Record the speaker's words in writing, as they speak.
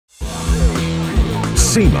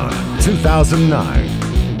SEMA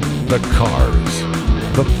 2009. The cars,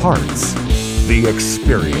 the parts, the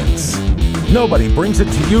experience. Nobody brings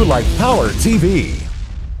it to you like Power TV.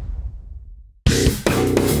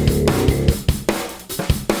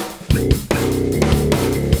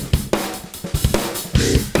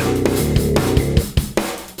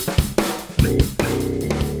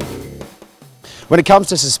 When it comes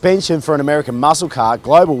to suspension for an American muscle car,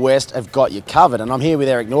 Global West have got you covered, and I'm here with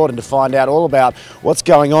Eric Norton to find out all about what's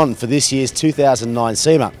going on for this year's 2009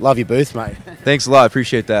 SEMA. Love your booth, mate. Thanks a lot,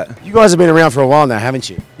 appreciate that. You guys have been around for a while now, haven't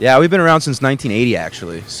you? Yeah, we've been around since 1980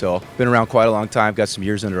 actually, so been around quite a long time, got some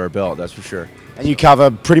years under our belt, that's for sure. And you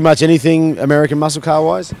cover pretty much anything American muscle car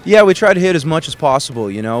wise? Yeah, we try to hit as much as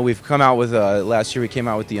possible, you know. We've come out with, last year we came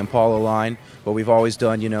out with the Impala line, but we've always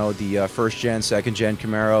done, you know, the first gen, second gen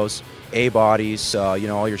Camaros, A-bodies, you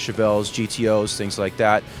know, all your Chevelles, GTOs, things like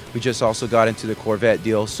that. We just also got into the Corvette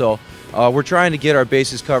deal, so we're trying to get our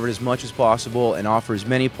bases covered as much as possible and offer as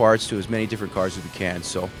many parts to as many different cars as we can.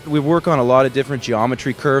 So we work on a lot of different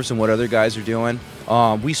geometry curves and what other guys are doing.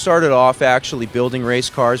 We started off actually building race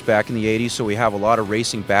cars back in the 80s, so we have a lot of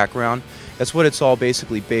racing background. That's what it's all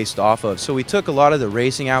basically based off of. So we took a lot of the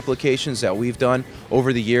racing applications that we've done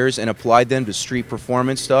over the years and applied them to street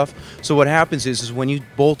performance stuff. So what happens is when you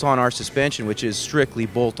bolt on our suspension, which is strictly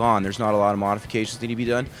bolt on, there's not a lot of modifications that need to be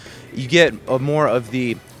done, you get more of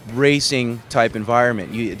the racing type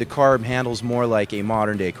environment. The car handles more like a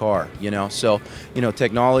modern day car, you know. So, you know,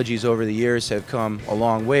 technologies over the years have come a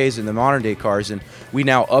long ways in the modern day cars, and we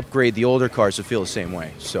now upgrade the older cars to feel the same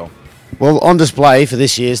way. So. Well, on display for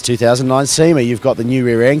this year's 2009 SEMA, you've got the new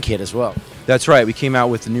rear end kit as well. That's right. We came out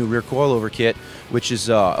with the new rear coilover kit, which is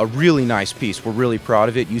a really nice piece. We're really proud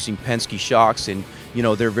of it, using Penske shocks, and you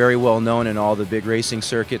know they're very well known in all the big racing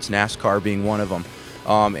circuits, NASCAR being one of them.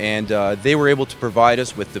 They were able to provide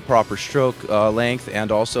us with the proper stroke length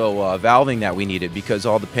and also valving that we needed, because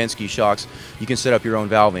all the Penske shocks, you can set up your own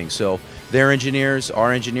valving. So their engineers,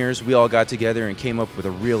 our engineers, we all got together and came up with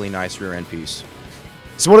a really nice rear end piece.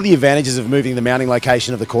 So what are the advantages of moving the mounting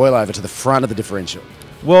location of the coilover to the front of the differential?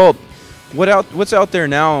 Well, what's out there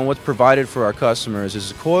now and what's provided for our customers is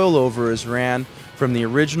the coilover is ran from the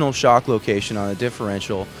original shock location on the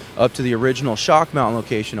differential up to the original shock mount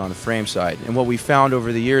location on the frame side. And what we found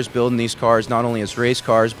over the years building these cars, not only as race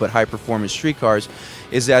cars but high performance street cars,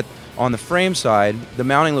 is that on the frame side, the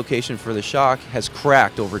mounting location for the shock has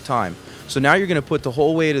cracked over time. So now you're going to put the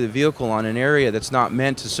whole weight of the vehicle on an area that's not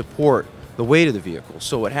meant to support the weight of the vehicle.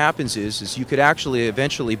 So what happens is you could actually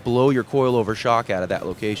eventually blow your coilover shock out of that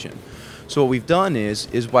location. So what we've done is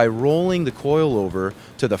by rolling the coilover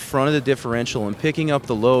to the front of the differential and picking up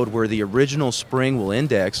the load where the original spring will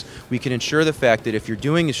index, we can ensure the fact that if you're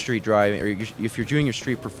doing a street driving, or if you're doing your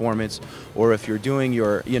street performance, or if you're doing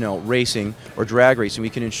your, you know, racing or drag racing, we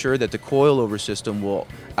can ensure that the coilover system will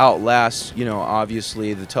outlast, you know,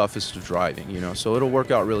 obviously the toughest of driving, you know. So it'll work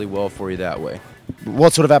out really well for you that way.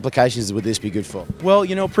 What sort of applications would this be good for? Well,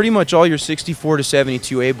 you know, pretty much all your 64 to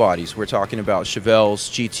 72 A bodies. We're talking about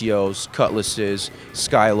Chevelles, GTOs, Cutlasses,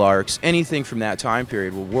 Skylarks, anything from that time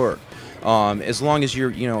period will work. As long as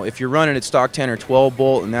you're, you know, if you're running at stock 10 or 12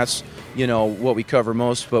 bolt, and that's, you know, what we cover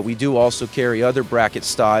most, but we do also carry other bracket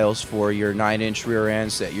styles for your 9-inch rear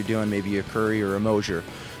ends that you're doing, maybe a Curry or a Mosier.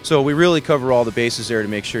 So we really cover all the bases there to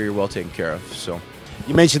make sure you're well taken care of. So.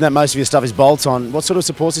 You mentioned that most of your stuff is bolt-on. What sort of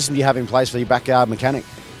support system do you have in place for your backyard mechanic?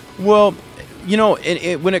 Well, you know,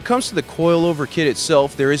 when it comes to the coilover kit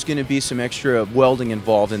itself, there is going to be some extra welding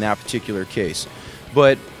involved in that particular case.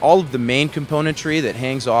 But all of the main componentry that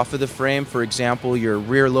hangs off of the frame, for example, your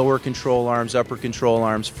rear lower control arms, upper control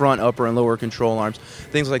arms, front upper and lower control arms,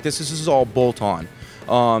 things like this is all bolt-on.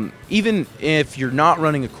 Even if you're not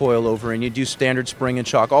running a coilover and you do standard spring and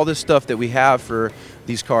shock, all this stuff that we have for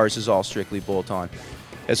these cars is all strictly bolt-on.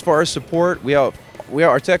 As far as support,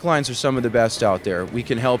 our tech lines are some of the best out there. We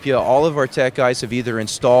can help you. All of our tech guys have either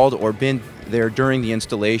installed or been there during the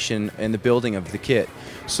installation and the building of the kit.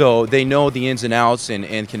 So they know the ins and outs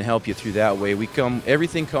and can help you through that way.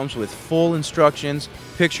 Everything comes with full instructions,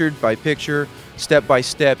 picture by picture, step by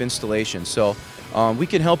step installation. So we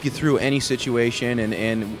can help you through any situation,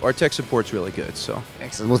 and our tech support's really good. So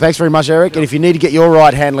excellent. Well, thanks very much, Eric. And if you need to get your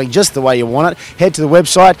ride handling just the way you want it, head to the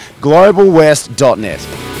website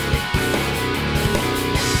globalwest.net.